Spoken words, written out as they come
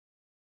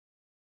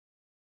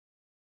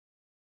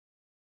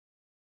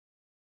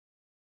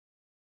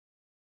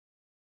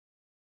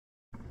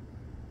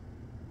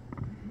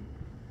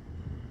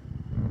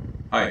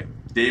Hi,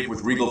 Dave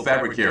with Regal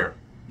Fabric here,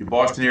 your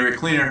Boston area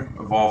cleaner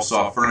of all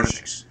soft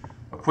furnishings.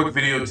 A quick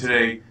video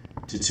today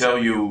to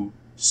tell you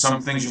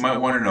some things you might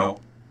want to know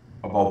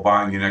about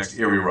buying your next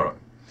area rug.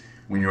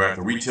 When you're at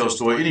the retail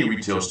store, any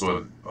retail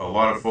store, a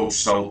lot of folks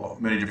sell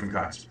many different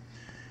kinds.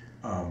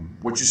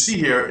 What you see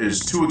here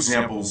is two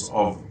examples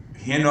of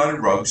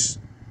hand-knotted rugs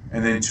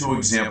and then two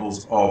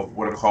examples of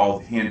what are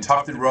called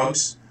hand-tufted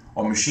rugs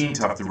or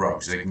machine-tufted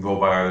rugs. They can go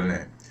by either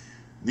name.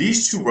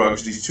 These two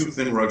rugs, these two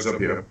thin rugs up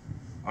here,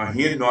 are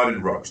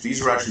hand-knotted rugs.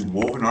 These are actually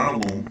woven on a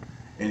loom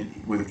and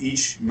with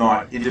each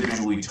knot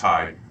individually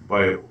tied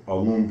by a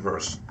loom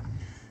person.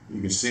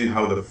 You can see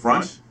how the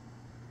front,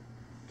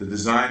 the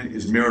design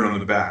is mirrored on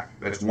the back.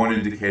 That's one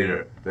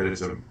indicator that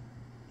it's a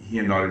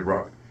hand-knotted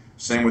rug.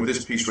 Same with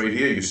this piece right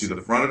here. You see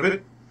the front of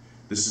it.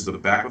 This is the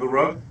back of the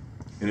rug,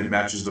 and it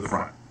matches the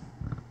front.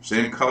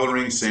 Same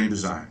coloring, same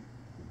design.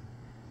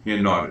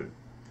 Hand-knotted.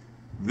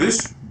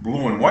 This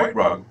blue and white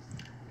rug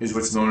is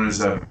what's known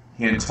as a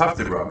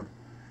hand-tufted rug,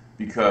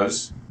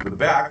 because the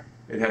back,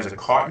 it has a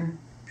cotton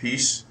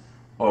piece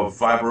of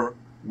fiber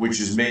which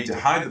is made to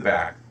hide the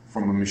back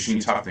from a machine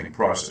tufting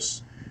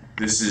process.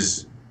 This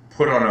is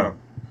put on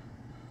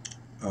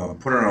a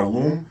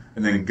loom,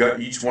 and then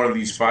each one of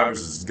these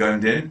fibers is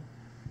gunned in,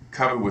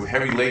 covered with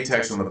heavy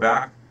latex on the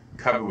back,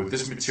 covered with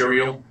this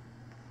material,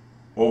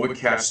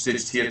 overcast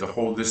stitched here to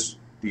hold the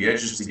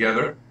edges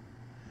together.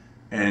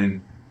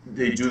 And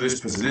they do this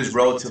because it is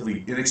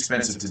relatively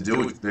inexpensive to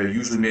do. They're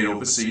usually made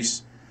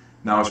overseas.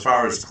 Now, as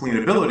far as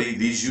cleanability,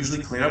 these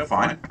usually clean up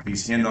fine,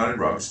 these hand-knotted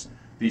rugs.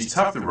 These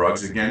tufted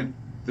rugs, again,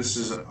 this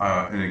is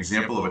an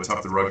example of a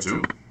tufted rug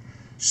too.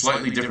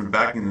 Slightly different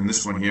backing than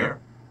this one here,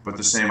 but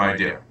the same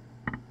idea.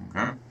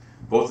 Okay?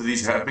 Both of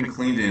these have been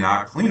cleaned and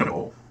are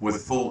cleanable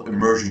with full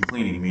immersion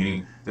cleaning,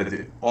 meaning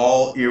that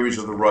all areas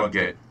of the rug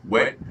get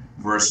wet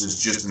versus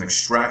just an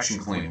extraction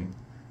cleaning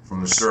from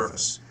the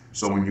surface.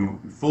 So when you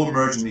full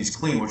immersion these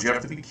clean, what you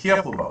have to be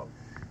careful about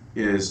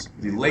is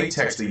the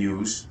latex they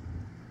use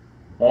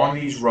on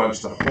these rugs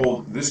to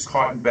hold this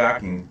cotton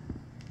backing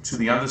to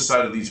the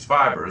underside of these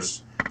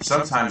fibers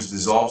sometimes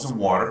dissolves in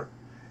water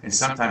and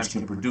sometimes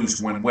can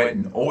produce, when wet,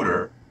 an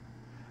odor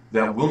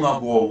that will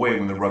not go away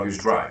when the rug is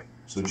dry.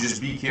 So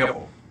just be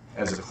careful.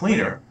 As a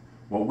cleaner,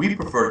 what we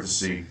prefer to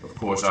see, of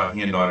course, are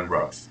hand-knotted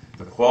rugs.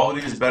 The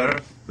quality is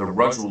better, the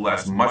rugs will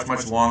last much,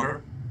 much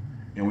longer,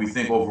 and we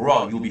think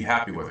overall you'll be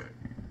happy with it.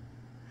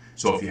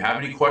 So if you have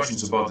any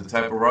questions about the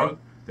type of rug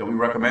that we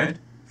recommend,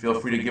 feel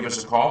free to give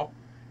us a call.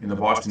 In the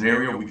Boston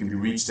area, we can be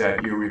reached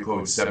at area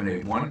code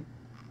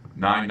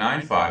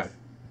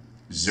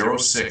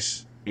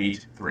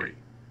 781-995-0683.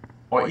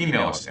 Or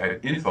email us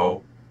at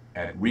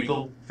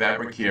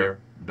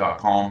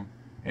info@regalfabriccare.com.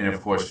 And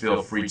of course,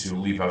 feel free to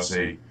leave us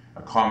a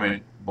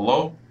comment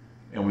below,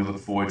 and we look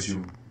forward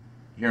to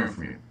hearing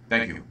from you.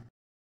 Thank you.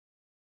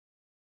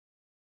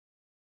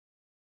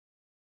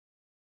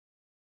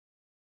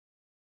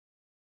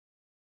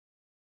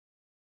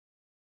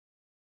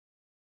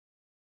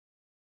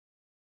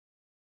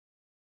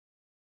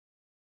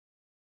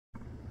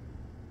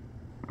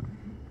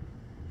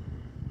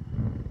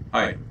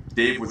 Hi,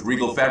 Dave with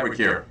Regal Fabric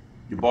here,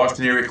 your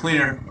Boston area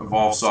cleaner of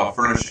all soft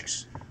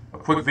furnishings. A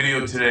quick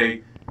video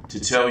today to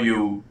tell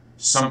you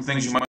some things you might